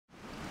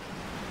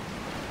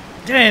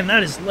Damn,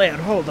 that is loud.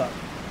 Hold up.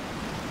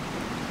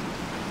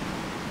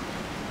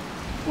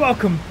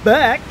 Welcome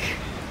back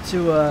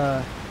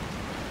to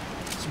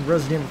some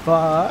Resident Evil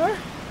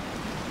 5.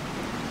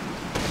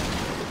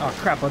 Oh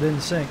crap, I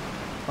didn't sync.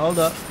 Hold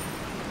up.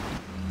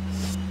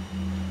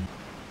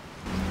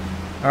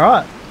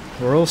 Alright,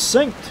 we're all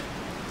synced.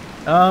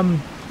 How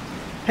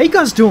you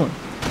guys doing?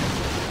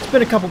 It's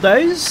been a couple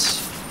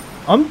days.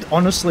 I'm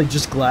honestly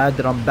just glad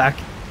that I'm back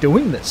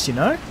doing this, you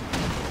know?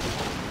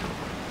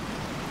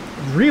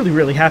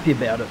 Really happy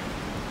about it.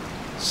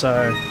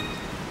 So,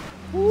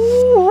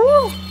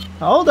 ooh,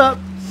 hold up.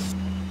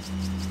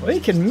 We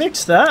can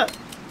mix that.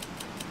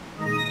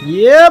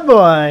 Yeah,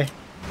 boy.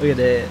 Look at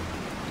that.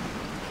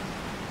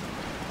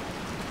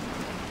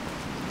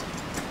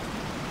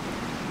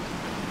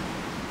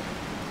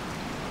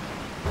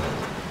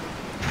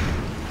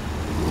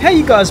 How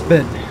you guys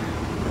been?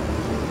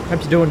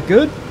 Hope you're doing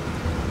good.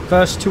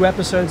 First 2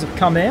 episodes have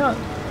come out.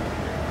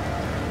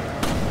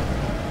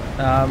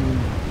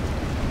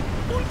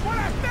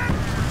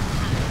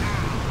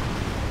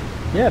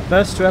 Yeah,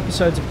 first 2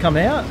 episodes have come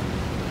out.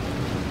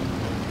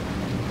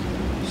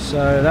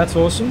 So that's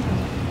awesome.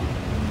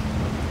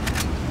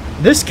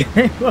 This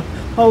game,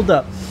 hold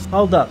up.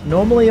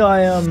 Normally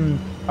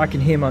I can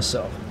hear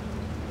myself.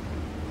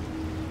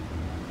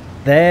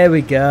 There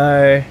we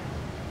go.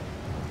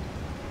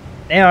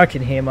 Now I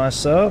can hear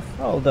myself.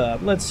 Hold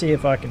up. Let's see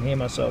if I can hear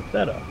myself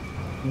better.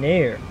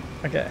 No.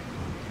 Okay.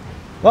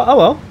 Well, oh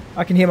well.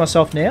 I can hear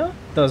myself now.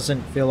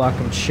 Doesn't feel like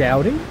I'm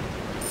shouting.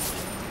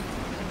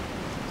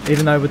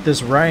 Even though with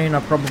this rain I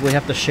probably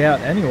have to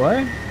shout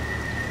anyway.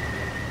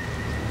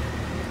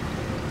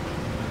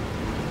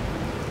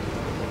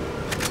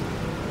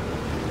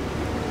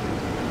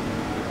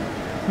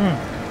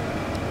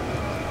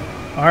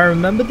 I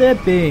remember there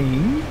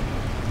being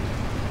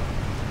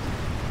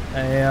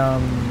a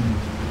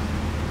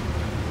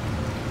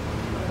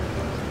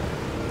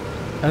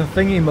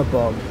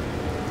thingy-mabob.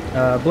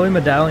 Blue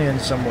medallion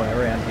somewhere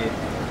around here.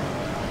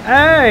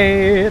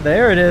 Hey!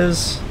 There it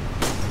is!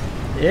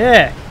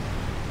 Yeah!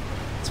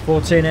 It's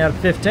 14 out of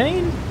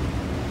 15.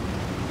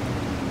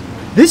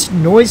 This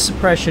noise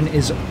suppression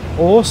is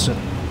awesome.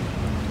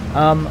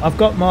 I've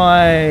got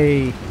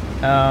my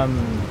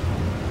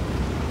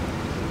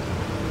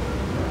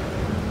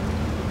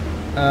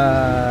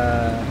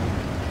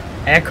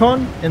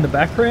aircon in the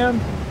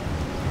background,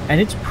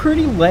 and it's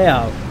pretty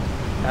loud.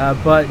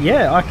 But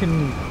yeah, I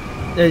can.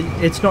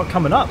 It's not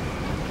coming up.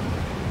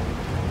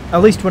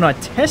 At least when I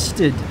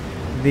tested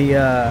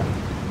the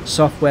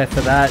software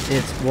for that,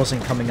 it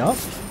wasn't coming up.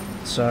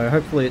 So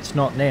hopefully it's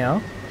not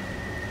now.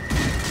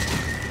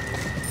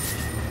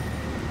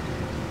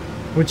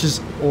 Which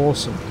is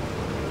awesome.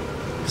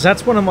 Because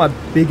that's one of my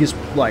biggest,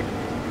 like,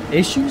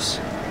 issues.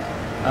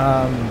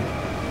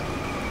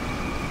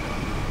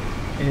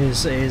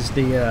 Is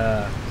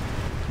the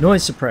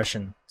noise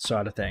suppression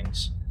side of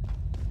things.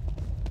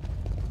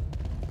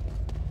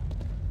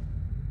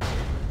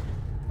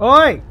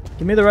 Oi!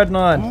 Give me the red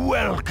 9.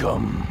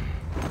 Welcome.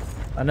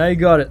 I know you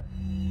got it.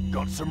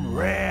 Got some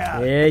rare.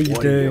 Yeah, you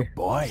what do. Are you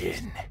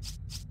buying?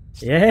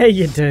 Yeah,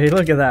 you do.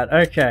 Look at that.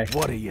 Okay.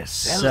 What are you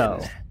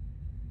selling?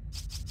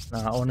 So,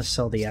 I want to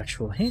sell the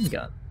actual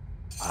handgun.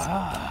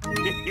 Ah.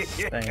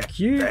 Thank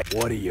you.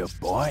 What are you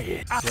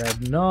buying?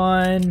 Red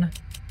 9.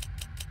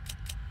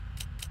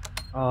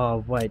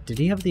 Oh, wait. Did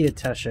he have the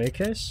attaché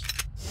case?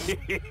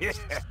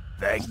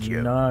 Thank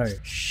you. No.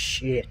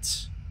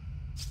 Shit.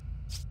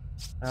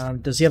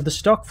 Does he have the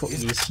stock for?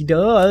 Yes, he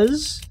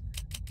does.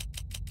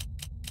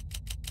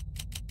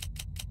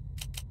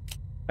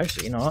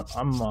 Actually, you know what?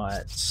 I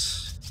might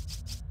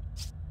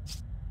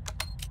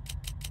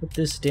put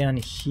this down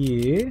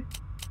here.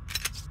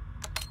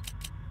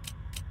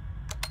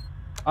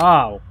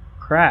 Oh,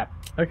 crap.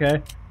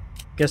 Okay.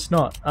 Guess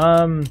not.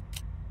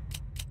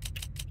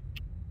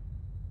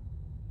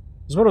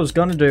 Is what I was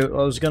gonna do.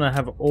 I was gonna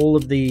have all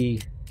of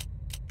the...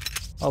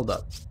 Hold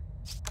up.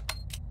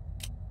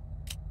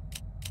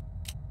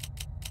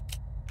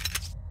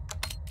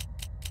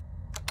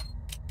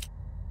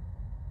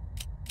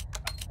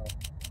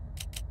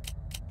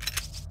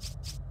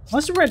 Why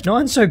is the red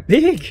 9 so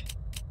big?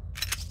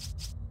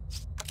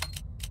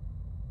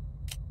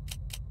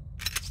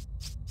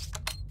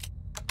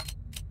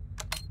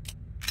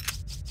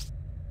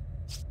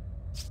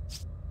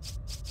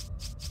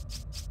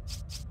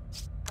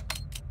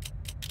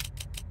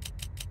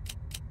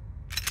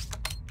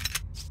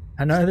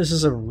 I know this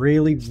is a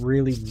really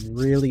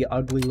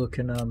ugly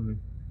looking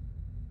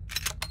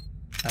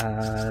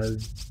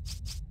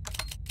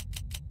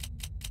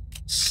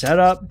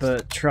setup,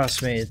 but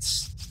trust me,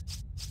 it's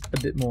a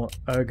bit more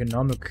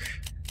ergonomical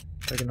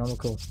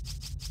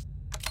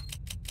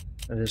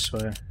this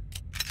way.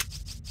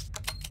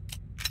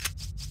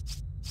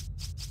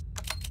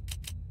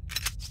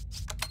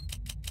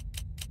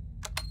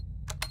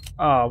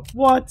 Oh,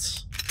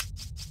 what?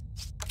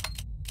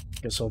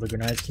 Guess all the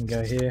grenades can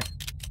go here.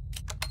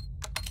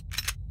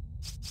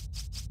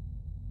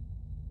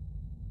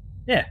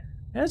 Yeah,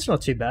 it's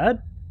not too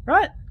bad,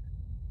 right?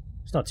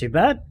 It's not too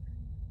bad.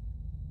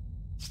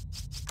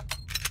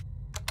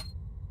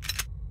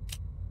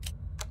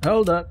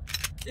 Hold up.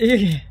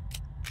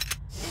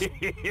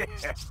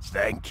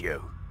 Thank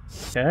you.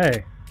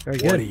 Okay, very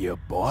good. What are you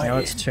buying? Now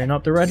let's tune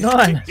up the red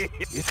 9.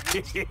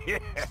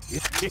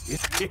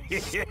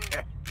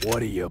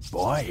 What are you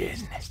buying?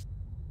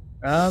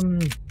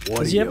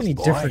 Does he have any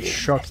different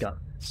shotguns?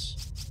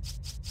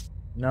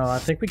 No, I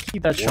think we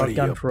keep that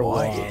shotgun for a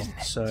while.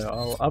 So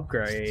I'll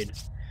upgrade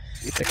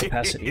the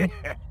capacity.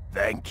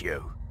 Thank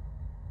you.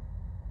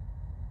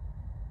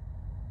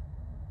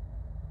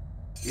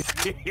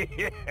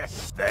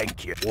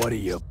 Thank you. What are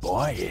you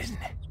buying?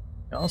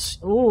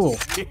 Ooh,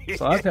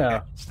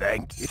 firepower.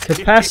 Thank you.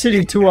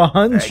 Capacity to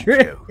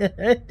 100.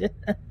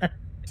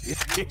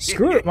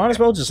 Screw it, might as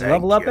well just Thank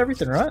level up you.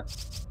 everything, right?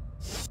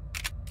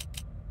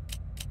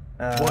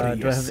 What are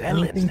do you I have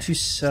selling? anything to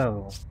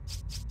sell?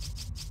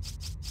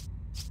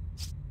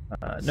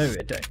 No,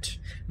 I don't.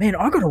 Man,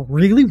 I got a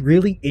really,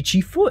 really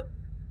itchy foot.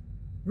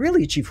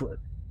 Really itchy foot.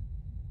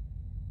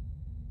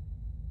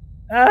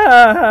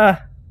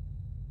 Ah!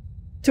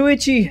 Too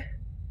itchy.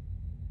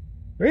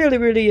 Really,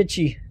 really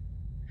itchy.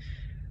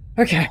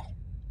 Okay.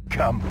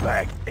 Come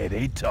back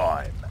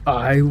anytime.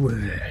 I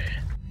would.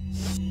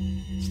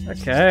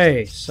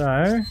 Okay,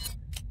 so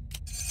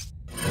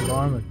in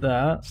line with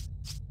that.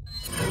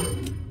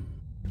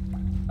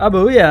 Ah,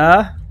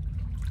 booyah!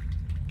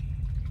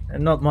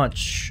 And not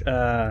much.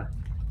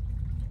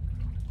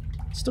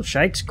 Still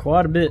shakes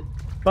quite a bit,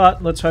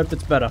 but let's hope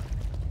it's better.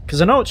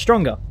 Because I know it's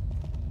stronger.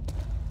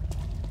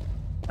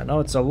 I know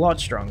it's a lot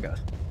stronger.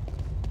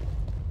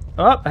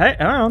 Oh, hey,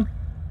 hang on.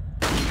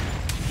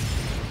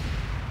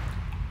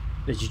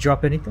 Did you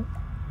drop anything?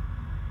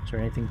 Is there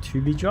anything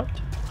to be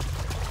dropped?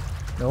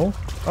 No?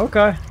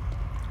 Okay.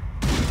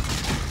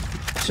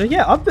 So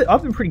yeah,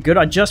 I've been pretty good.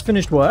 I just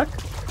finished work.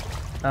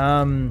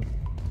 For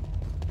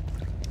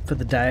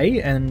the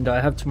day, and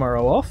I have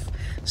tomorrow off.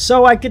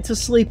 So I get to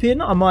sleep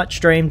in. I might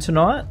stream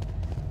tonight.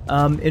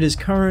 It is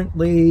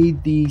currently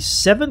the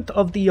 7th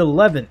of the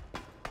 11th.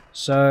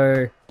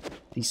 So,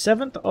 the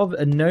 7th of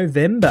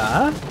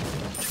November,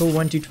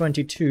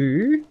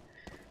 2022.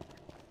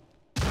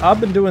 I've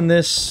been doing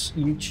this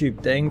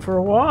YouTube thing for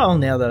a while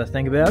now that I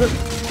think about it.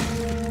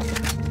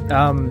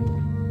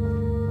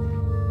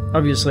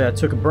 Obviously I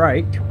took a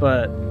break,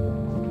 but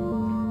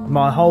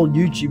my whole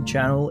YouTube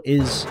channel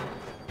is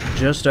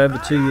just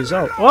over 2 years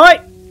old. Oi!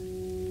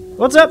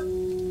 What's up?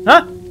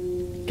 Huh?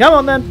 Come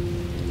on then.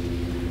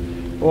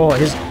 Oh,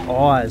 his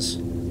eyes.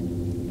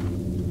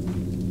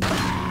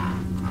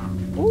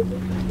 Ooh.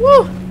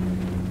 Woo!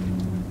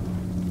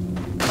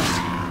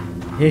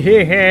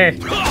 Hehehe.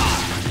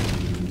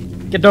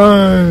 Get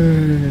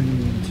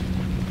downed.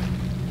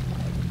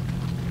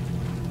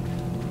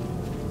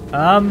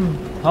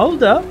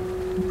 Hold up.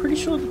 I'm pretty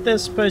sure that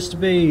there's supposed to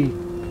be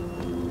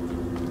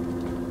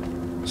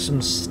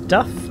some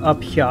stuff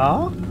up here.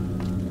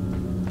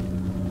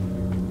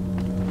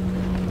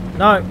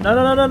 No,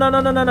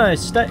 no.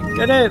 Stay,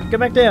 go down, go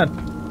back down.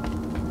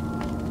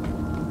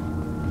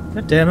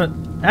 God damn it.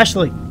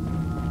 Ashely.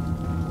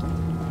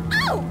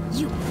 Ow,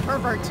 you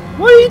pervert.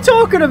 What are you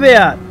talking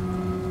about?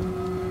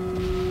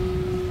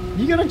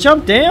 You gonna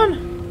jump down?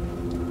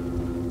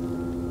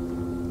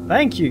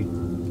 Thank you.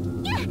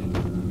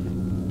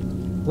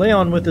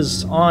 Leon with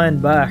his iron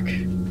back.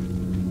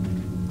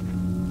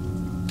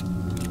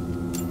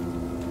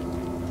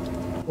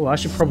 Oh, I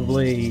should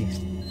probably...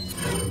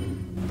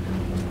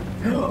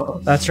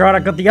 That's right, I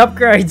got the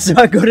upgrade, so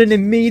I got an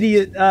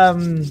immediate,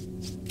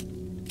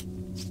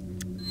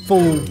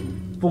 full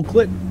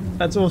clip.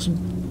 That's awesome.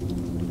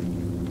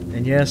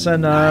 And yes, I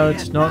know,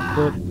 it's not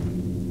the...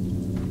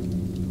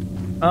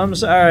 I'm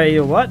sorry,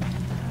 what?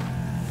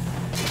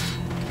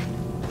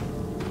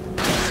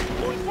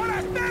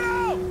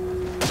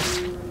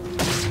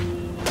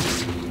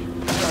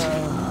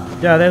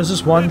 Yeah, there was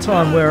this one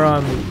time where,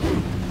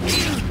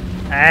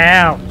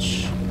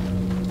 ouch!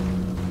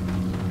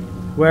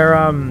 Where,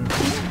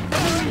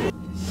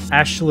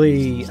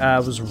 Ashely,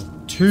 was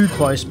too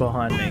close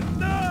behind me.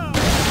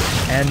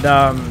 And,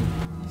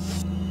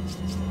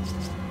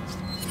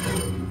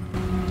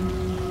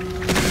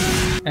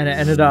 and it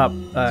ended up,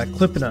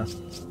 clipping her.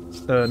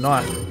 The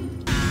knife.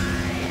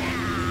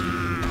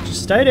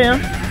 Just stay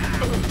down.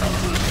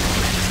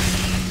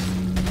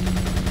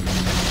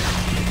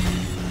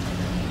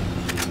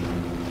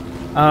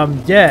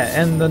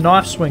 Yeah, and the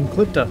knife swing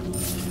clipped her.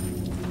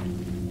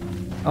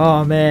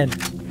 Oh man.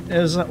 It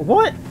was like,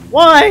 what?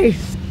 Why?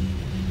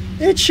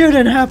 It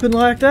shouldn't happen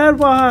like that,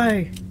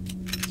 why?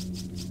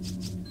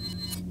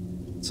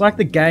 It's like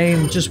the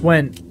game just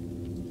went,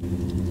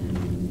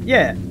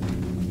 yeah,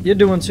 you're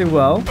doing too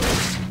well.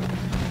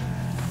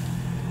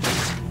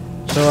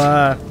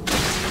 So,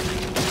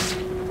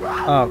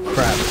 oh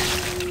crap.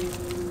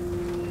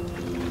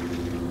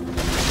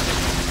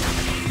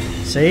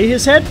 See,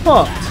 his head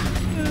popped.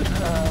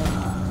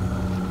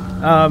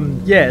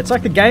 Yeah, it's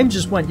like the game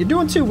just went, you're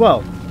doing too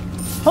well.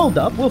 Hold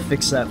up, we'll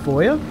fix that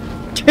for you.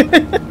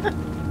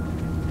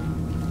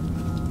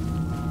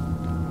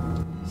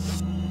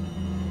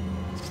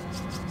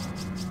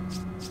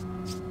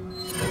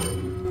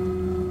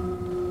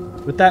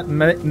 With that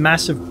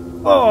massive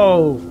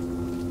Whoa!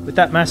 With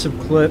that massive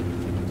clip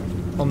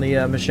on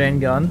the machine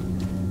gun,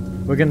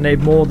 we're gonna need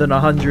more than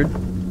 100.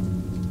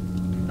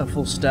 A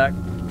full stack.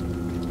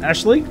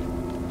 Ashley?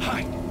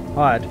 Hi.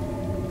 Hide.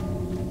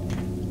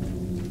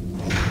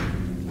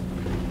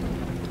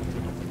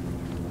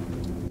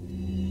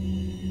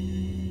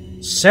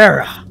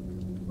 Sarah!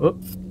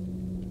 Oop.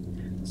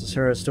 So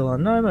Sarah is still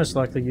unknown, most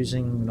likely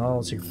using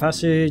Nile's secret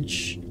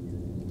passage.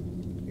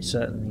 He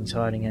certainly is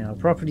hiding in our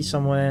property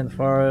somewhere in the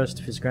forest.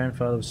 If his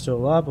grandfather was still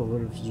alive, I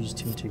would have used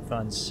him to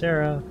find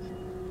Sarah.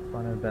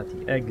 Find out about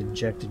the egg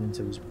injected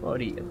into his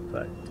body, and the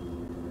fact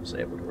he was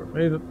able to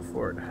remove it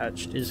before it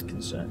hatched is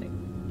concerning.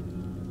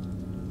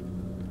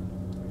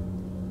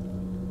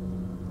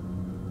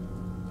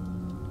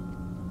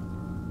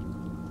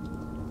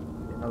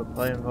 Another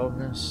player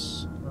involved in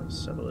this. Let's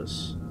settle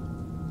this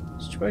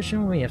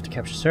situation. We have to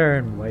capture Sarah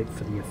and wait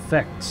for the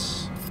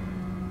effects.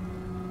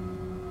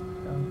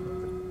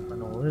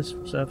 And all this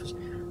from surface.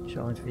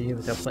 Shall interview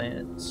with our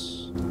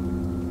plans.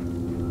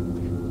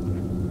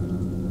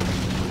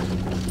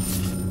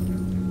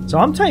 So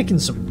I'm taking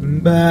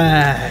some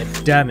mad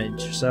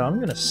damage. So I'm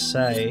gonna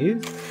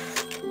save.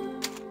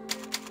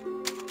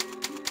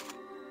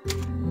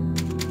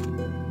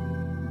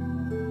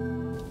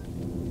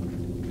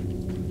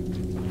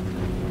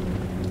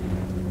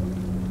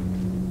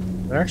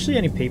 Are there actually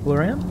any people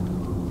around?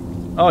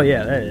 Oh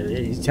yeah,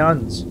 there's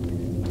tons.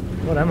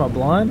 What, am I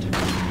blind?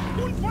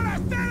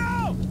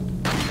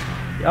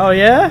 Oh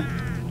yeah?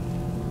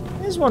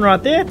 There's one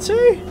right there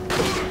too.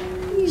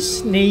 You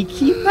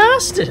sneaky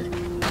bastard.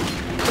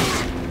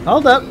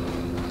 Hold up.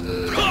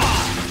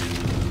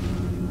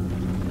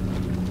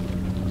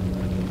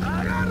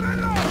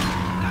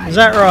 Is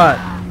that right?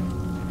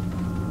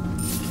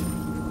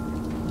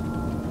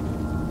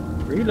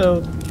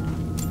 Reload.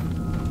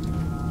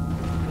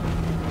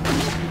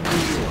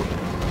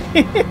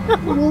 I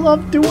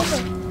love doing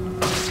it.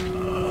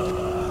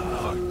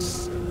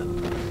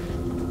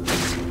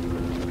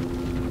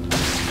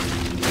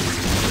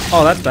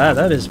 Oh, that's bad.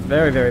 That is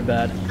very, very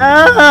bad.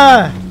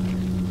 Ah!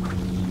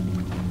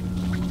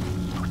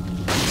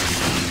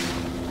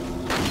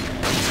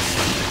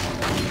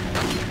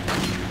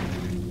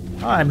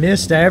 I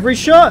missed every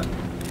shot.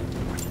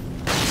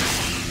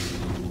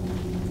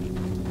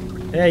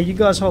 Yeah, you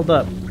guys hold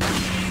up.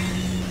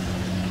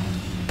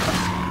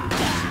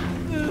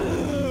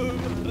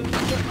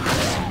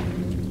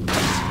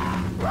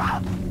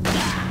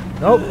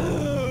 Nope.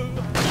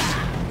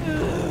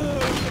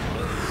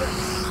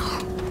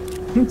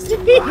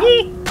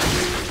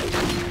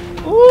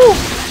 Ooh.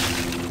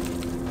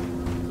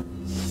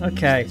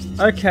 Okay,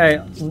 okay.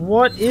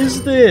 What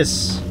is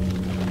this?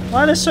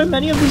 Why are there so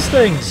many of these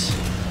things?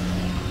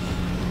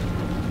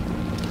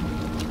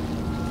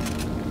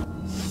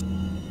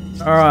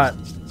 Alright,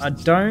 I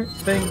don't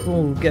think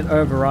we'll get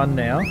overrun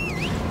now.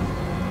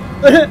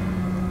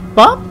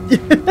 Bop?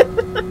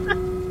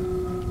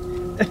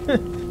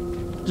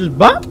 Just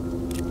bop?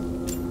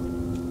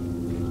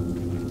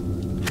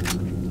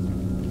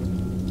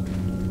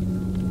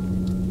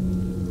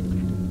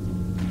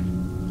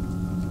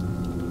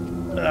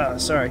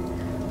 Sorry. I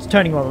was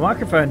turning my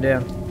microphone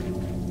down.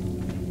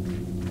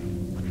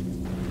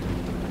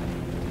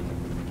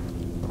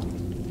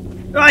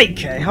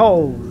 Okay,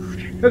 hold.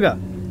 Sugar.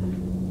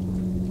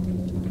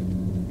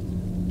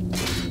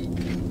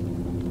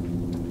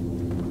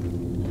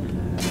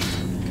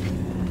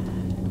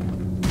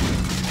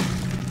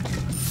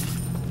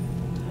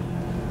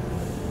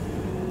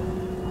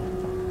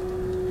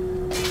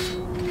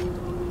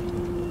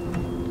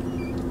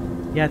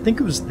 Yeah, I think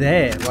it was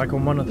there, like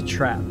on one of the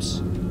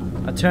traps.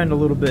 I turned a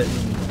little bit.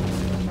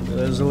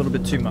 There was a little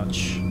bit too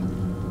much.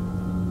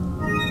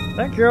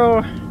 Thank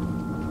you.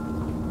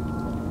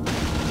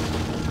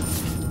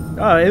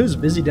 Oh, it was a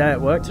busy day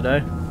at work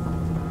today.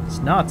 It's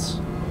nuts.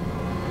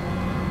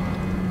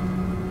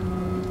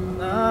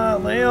 Ah,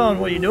 Leon,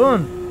 what are you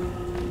doing?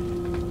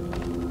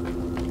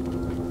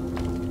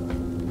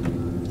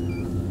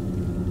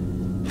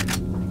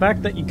 The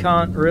fact that you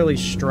can't really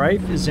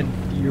strafe is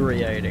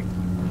infuriating.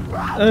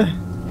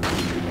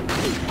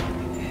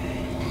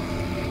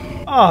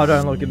 Oh,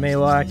 don't look at me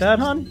like that,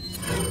 hun.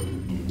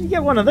 You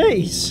get one of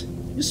these.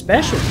 You're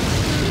special.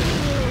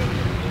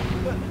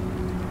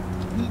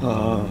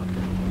 Oh.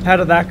 How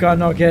did that guy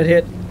not get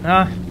hit?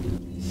 Huh?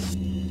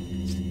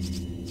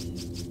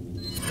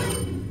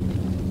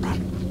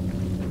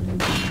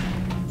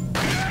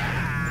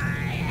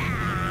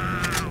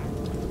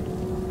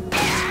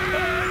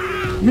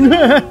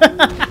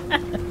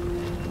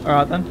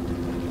 Alright then.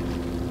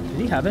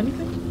 Did he have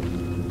anything?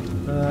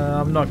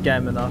 I'm not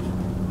game enough.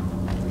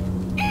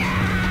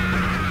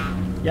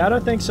 Yeah, I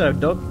don't think so,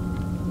 Doc.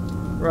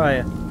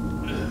 Right.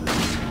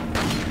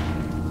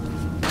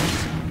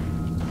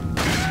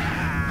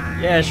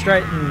 Yeah,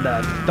 straighten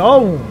the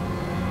dome.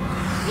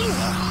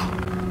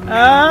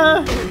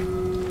 Ah,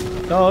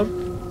 dog.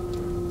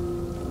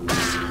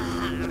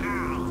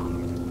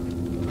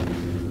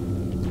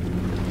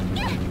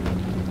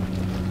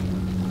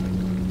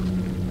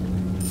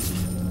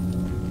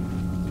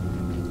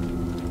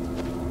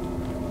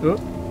 Oh.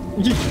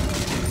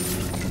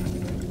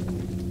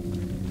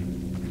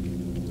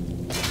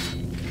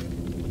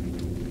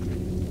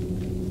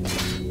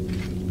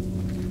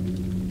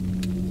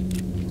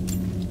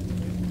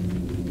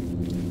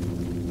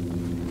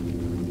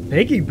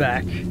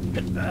 Piggyback.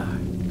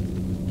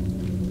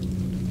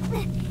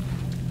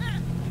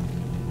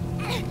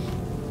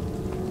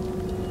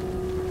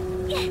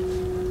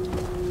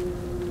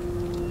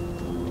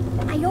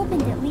 I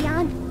opened it,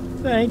 Leon.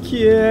 Thank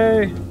you.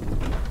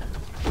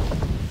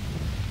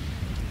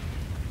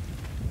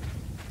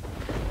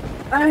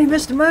 Hey,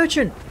 Mr.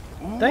 Merchant.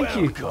 Thank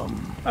you.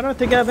 Welcome. I don't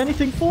think I have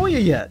anything for you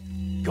yet.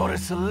 Got a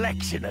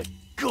selection of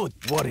good.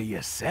 What are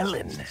you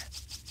selling?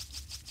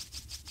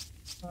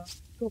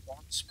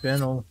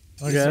 Spinel,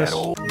 I Is guess. that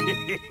all?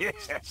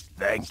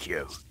 Thank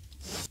you.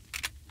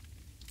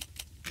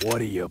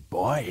 What are you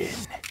buying?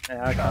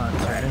 Yeah, I can't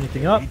turn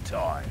anything up.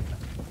 Anytime.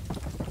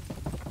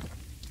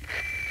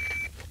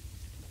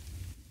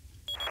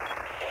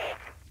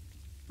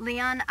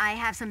 Leon, I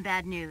have some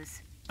bad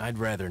news. I'd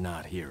rather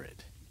not hear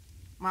it.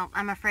 Well,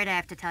 I'm afraid I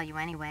have to tell you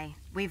anyway.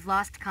 We've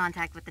lost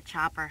contact with the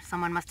chopper.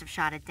 Someone must have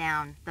shot it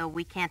down, though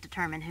we can't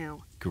determine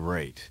who.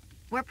 Great.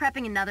 We're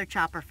prepping another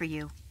chopper for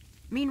you.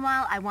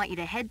 Meanwhile, I want you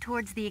to head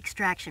towards the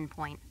extraction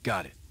point.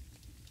 Got it.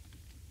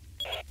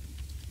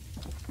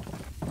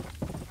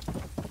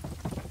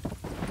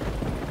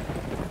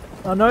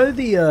 I know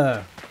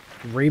the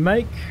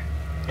remake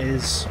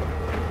is,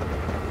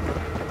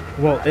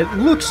 well, it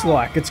looks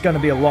like it's going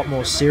to be a lot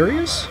more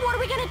serious. What are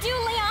we gonna do,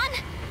 Leon?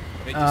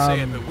 Hate to say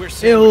it, but we're Ew,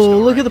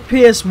 sandwiched, look at the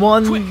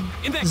PS1 Quick,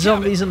 in that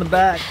zombies in the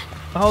back.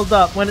 Hold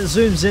up, when it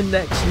zooms in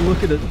next, you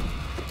look at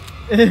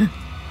it.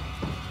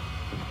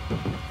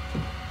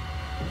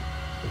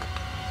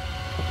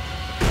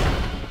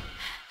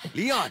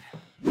 Leon!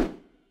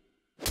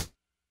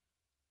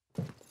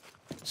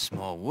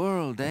 Small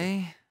world,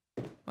 eh?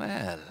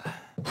 Well,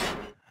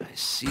 I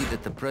see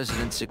that the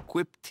president's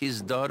equipped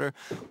his daughter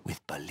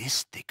with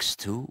ballistics,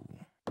 too.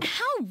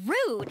 How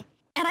rude!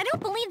 And I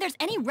don't believe there's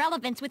any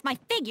relevance with my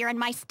figure and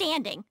my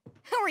standing.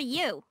 Who are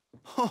you?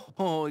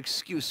 Oh,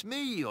 excuse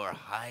me, Your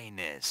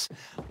Highness.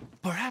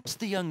 Perhaps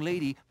the young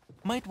lady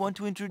might want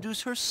to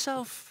introduce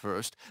herself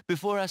first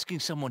before asking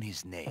someone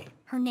his name.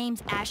 Her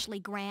name's Ashely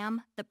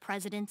Graham, the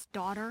president's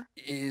daughter.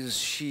 Is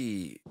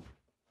she...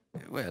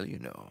 well, you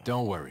know...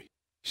 Don't worry.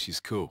 She's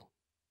cool.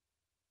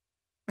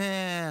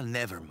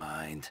 Never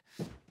mind.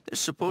 There's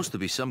supposed to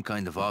be some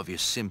kind of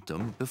obvious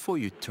symptom before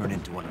you turn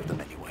into one of them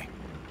anyway.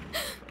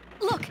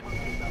 Look!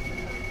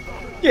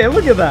 Yeah,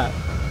 look at that.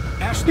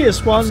 Ashley,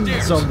 PS1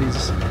 upstairs.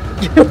 zombies.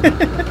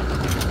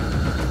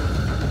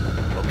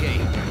 Okay,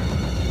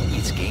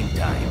 it's game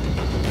time.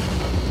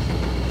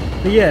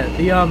 But yeah,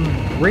 the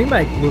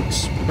remake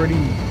looks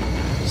pretty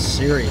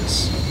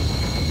serious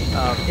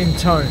in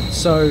tone.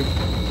 So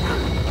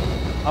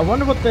I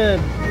wonder what they're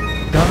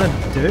gonna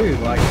do,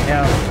 like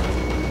how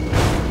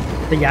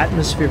the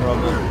atmosphere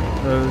of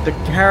it, the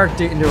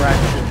character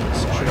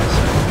interactions, should I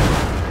say?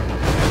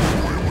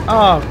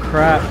 Oh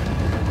crap!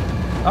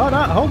 Oh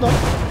no, hold on.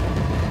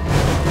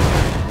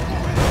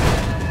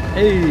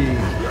 Hey.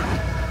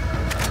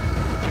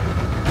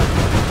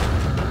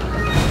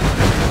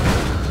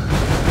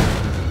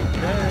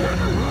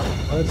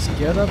 Let's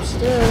get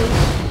upstairs.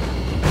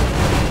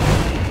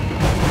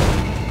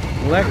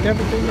 Collect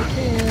everything we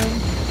can.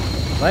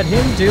 Let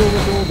him deal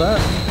with all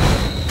that.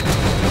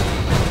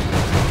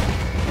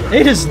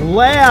 It is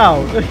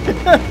loud!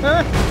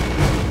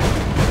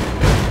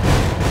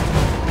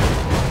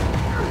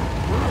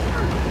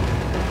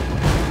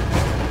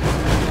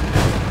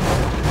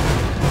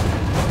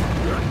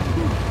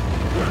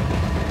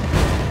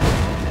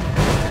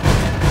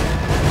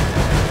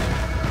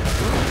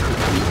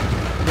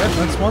 Yep,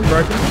 that's one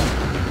broken.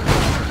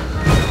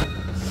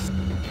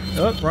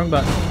 Oh, wrong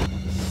button.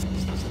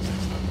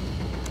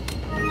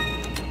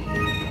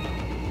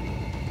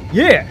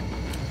 Yeah!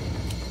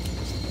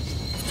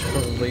 Should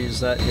probably use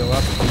that heal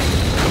up.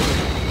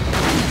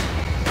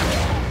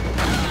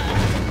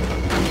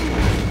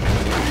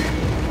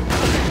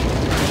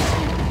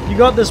 You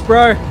got this,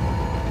 bro!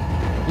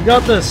 You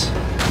got this!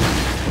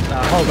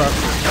 Nah, hold up.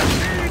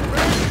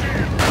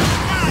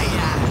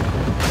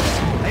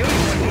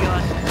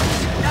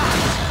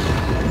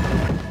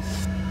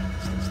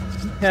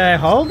 Okay,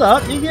 hold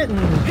up, you're getting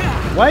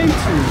way too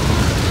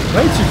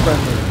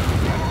friendly.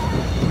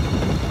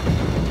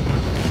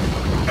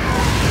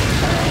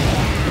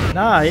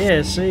 Nah,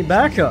 yeah, see,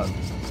 back up.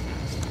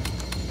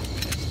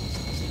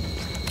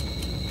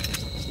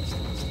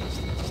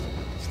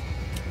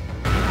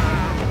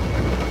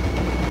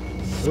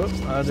 Whoop,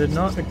 I did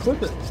not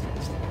equip it.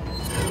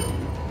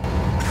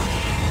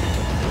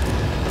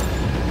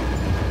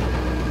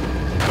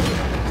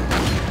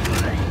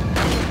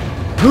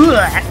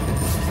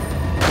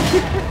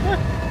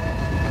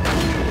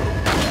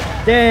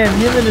 Damn,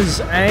 him and his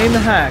aim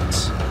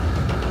hacks.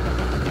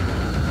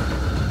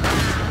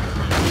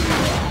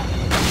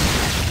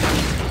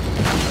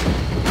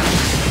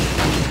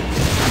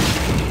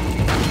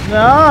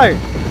 No!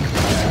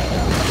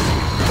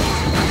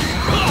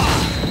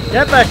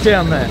 Get back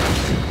down there.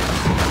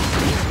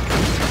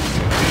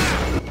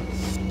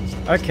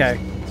 Okay.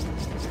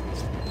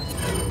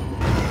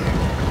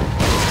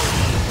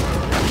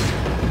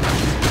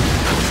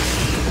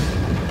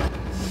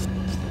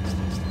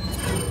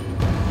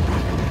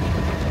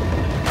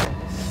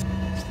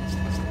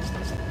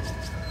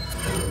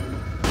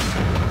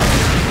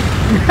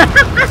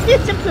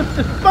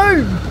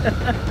 Boom!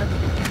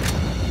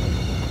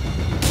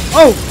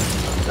 Oh!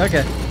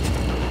 Okay.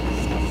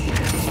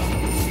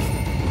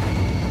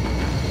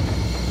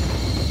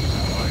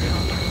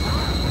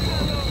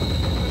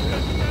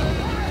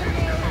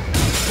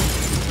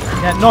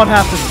 Yeah, not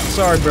happening.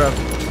 Sorry, bro.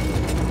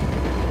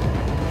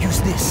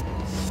 Use this.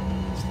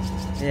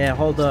 Yeah,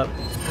 hold up.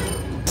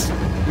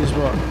 Use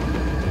what?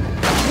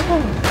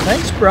 Oh,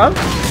 thanks, bro.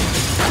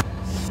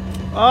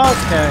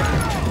 Okay.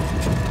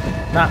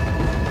 Nah.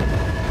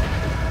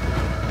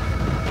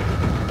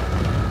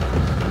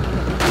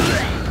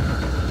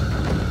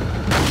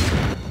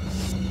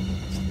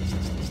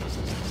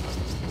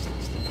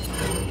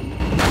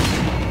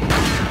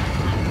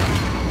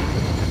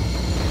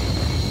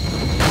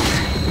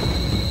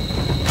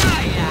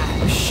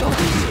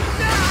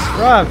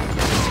 Bruv.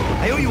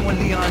 I owe you one,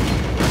 Leon.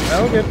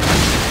 Oh, good.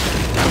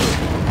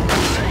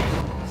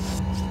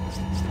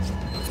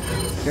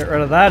 Get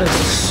rid of that as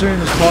soon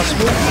as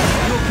possible.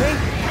 You okay?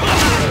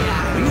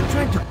 Are you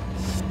trying to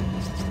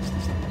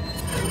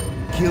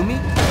kill me?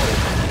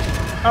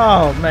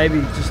 Oh, maybe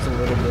just a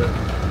little bit.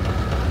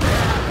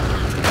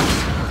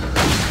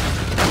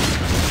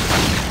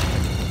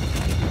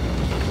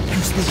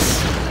 Use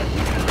this.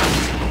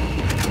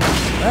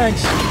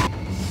 Thanks.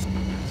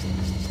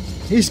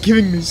 He's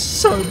giving me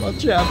so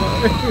much ammo.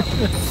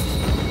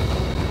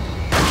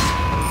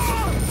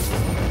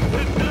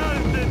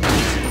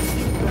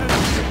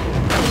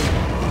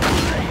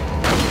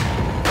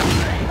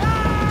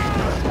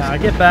 Nah,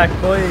 get back,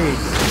 boy. Are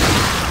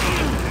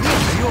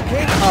you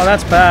okay? Oh,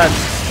 that's bad.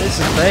 This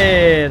is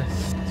bad.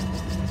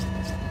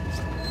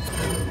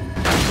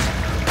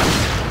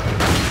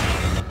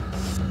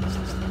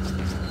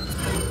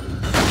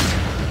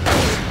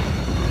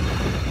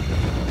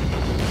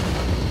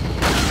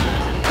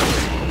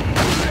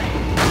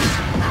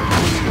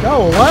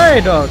 Go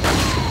away, dog.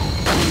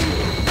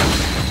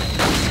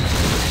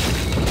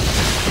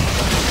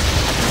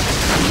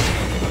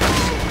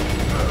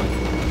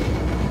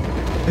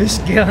 This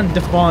gun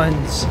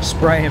defines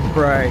spray and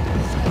pray.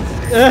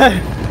 Ugh.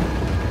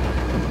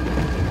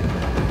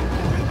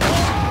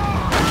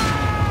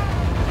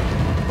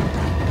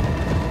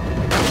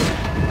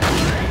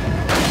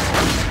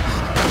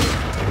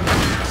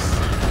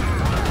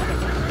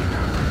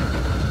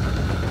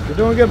 You're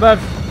doing good, bud.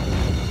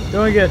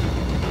 Doing good.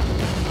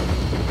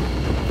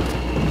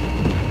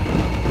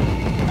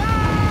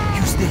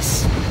 Use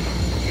this.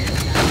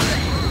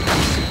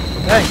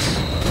 Thanks.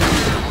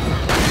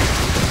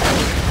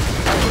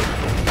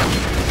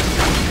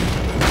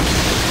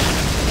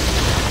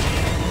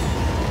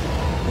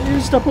 I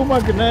used up all my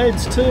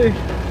grenades too.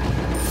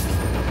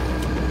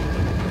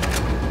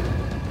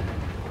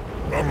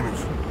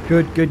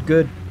 Good, good,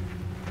 good.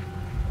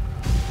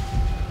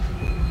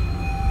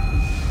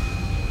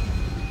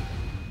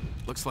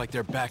 Looks like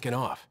they're backing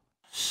off.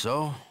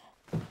 So,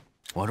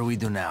 what do we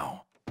do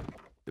now?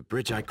 The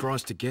bridge I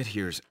crossed to get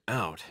here's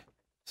out.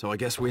 So I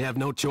guess we have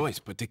no choice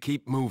but to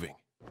keep moving.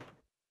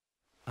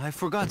 I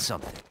forgot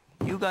something.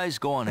 You guys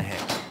go on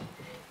ahead.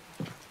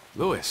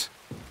 Lewis.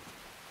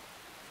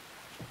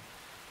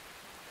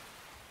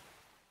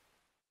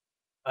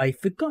 I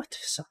forgot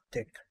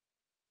something.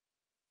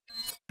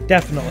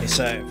 Definitely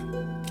save.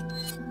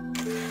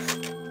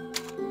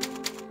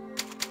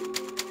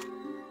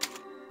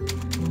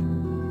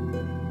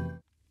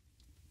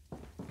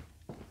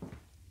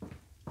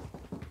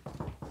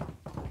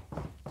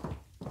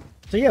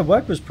 So yeah,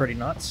 work was pretty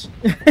nuts.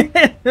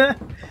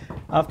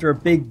 After a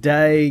big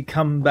day,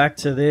 come back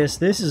to this.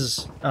 This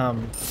is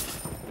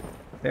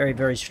very,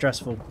 very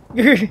stressful.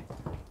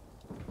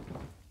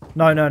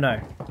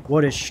 No.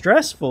 What is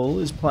stressful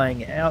is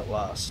playing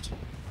Outlast.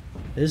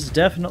 This is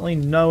definitely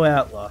no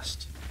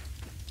Outlast.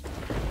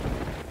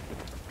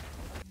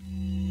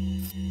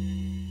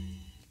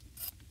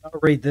 I'll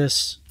read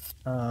this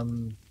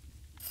when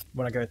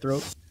I go through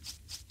it.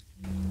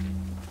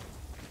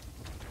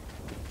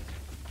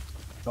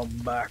 Come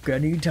back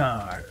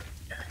anytime.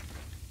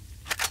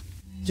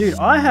 Dude,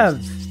 I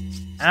have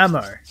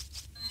ammo.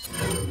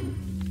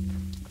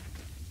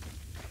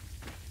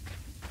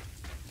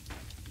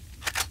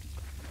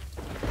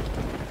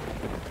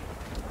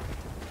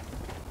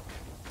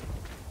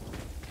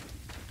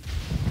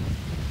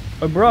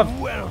 Oh, bruv.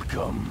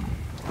 Welcome.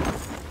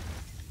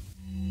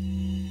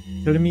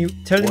 Telling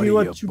me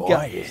what you got.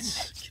 buying?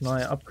 Can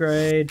I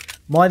upgrade?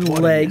 My What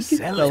are leg you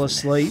selling? fell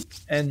asleep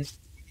and it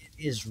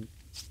is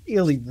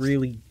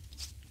really...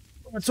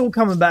 It's all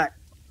coming back.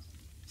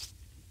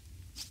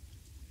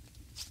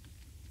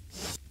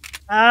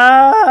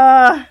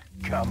 Ah!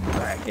 Come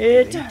back.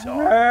 It anytime.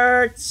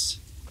 hurts.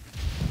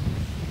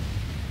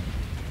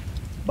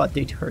 But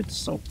it hurts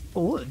so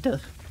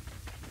good.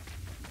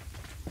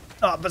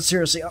 Oh, but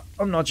seriously,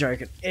 I'm not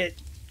joking.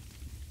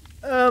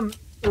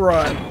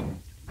 Right.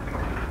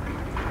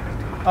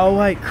 Oh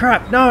wait,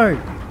 crap,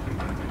 no!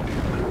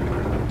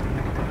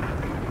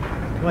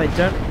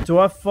 Wait, do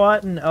I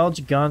fight an El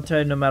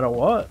Gigante no matter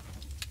what?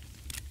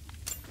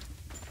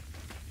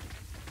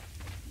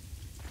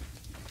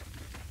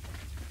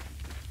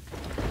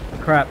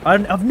 Crap,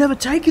 I've never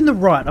taken the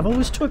right, I've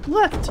always took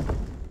left!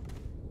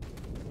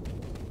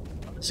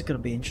 This is gonna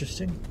be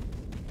interesting.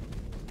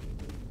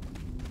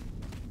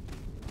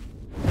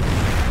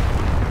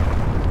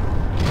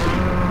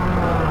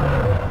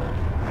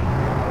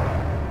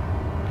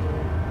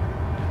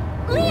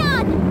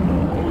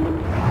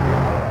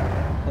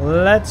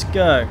 Let's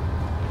go.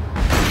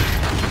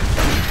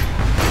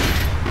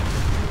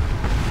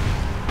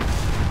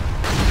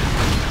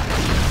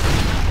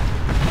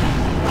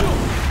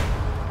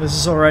 This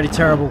is already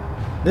terrible.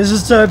 This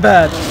is so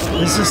bad.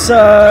 This is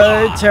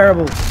so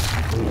terrible.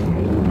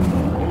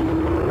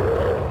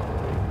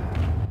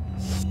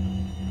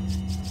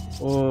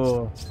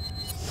 Oh.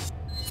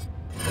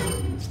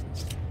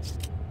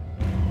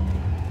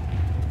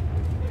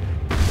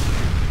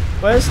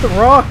 Where's the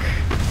rock?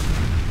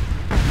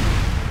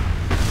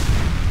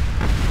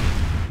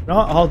 No,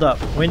 hold up.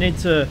 We need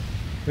to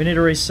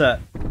reset.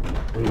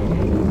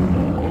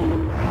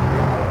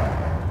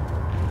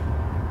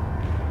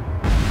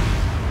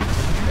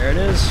 There it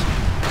is.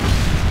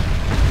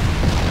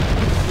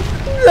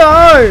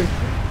 No!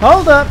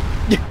 Hold up.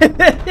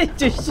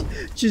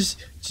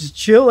 just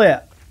chill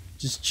out.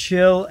 Just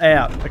chill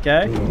out,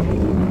 okay?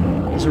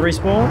 Is it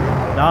respawn?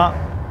 Nah.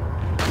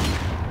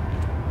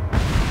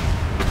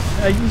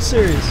 Are you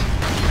serious?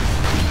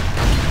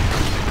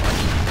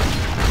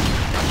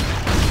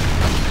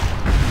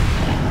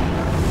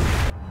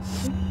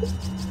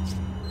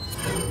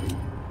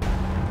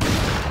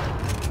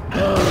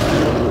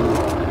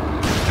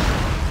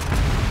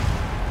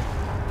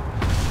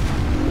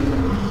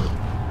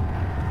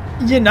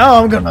 You know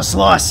I'm gonna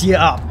slice you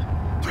up.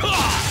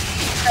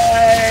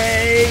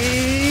 Hey.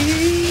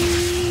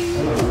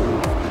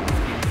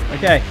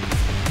 Okay.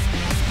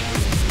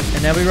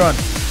 And now we run.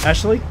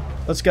 Ashely,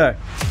 let's go.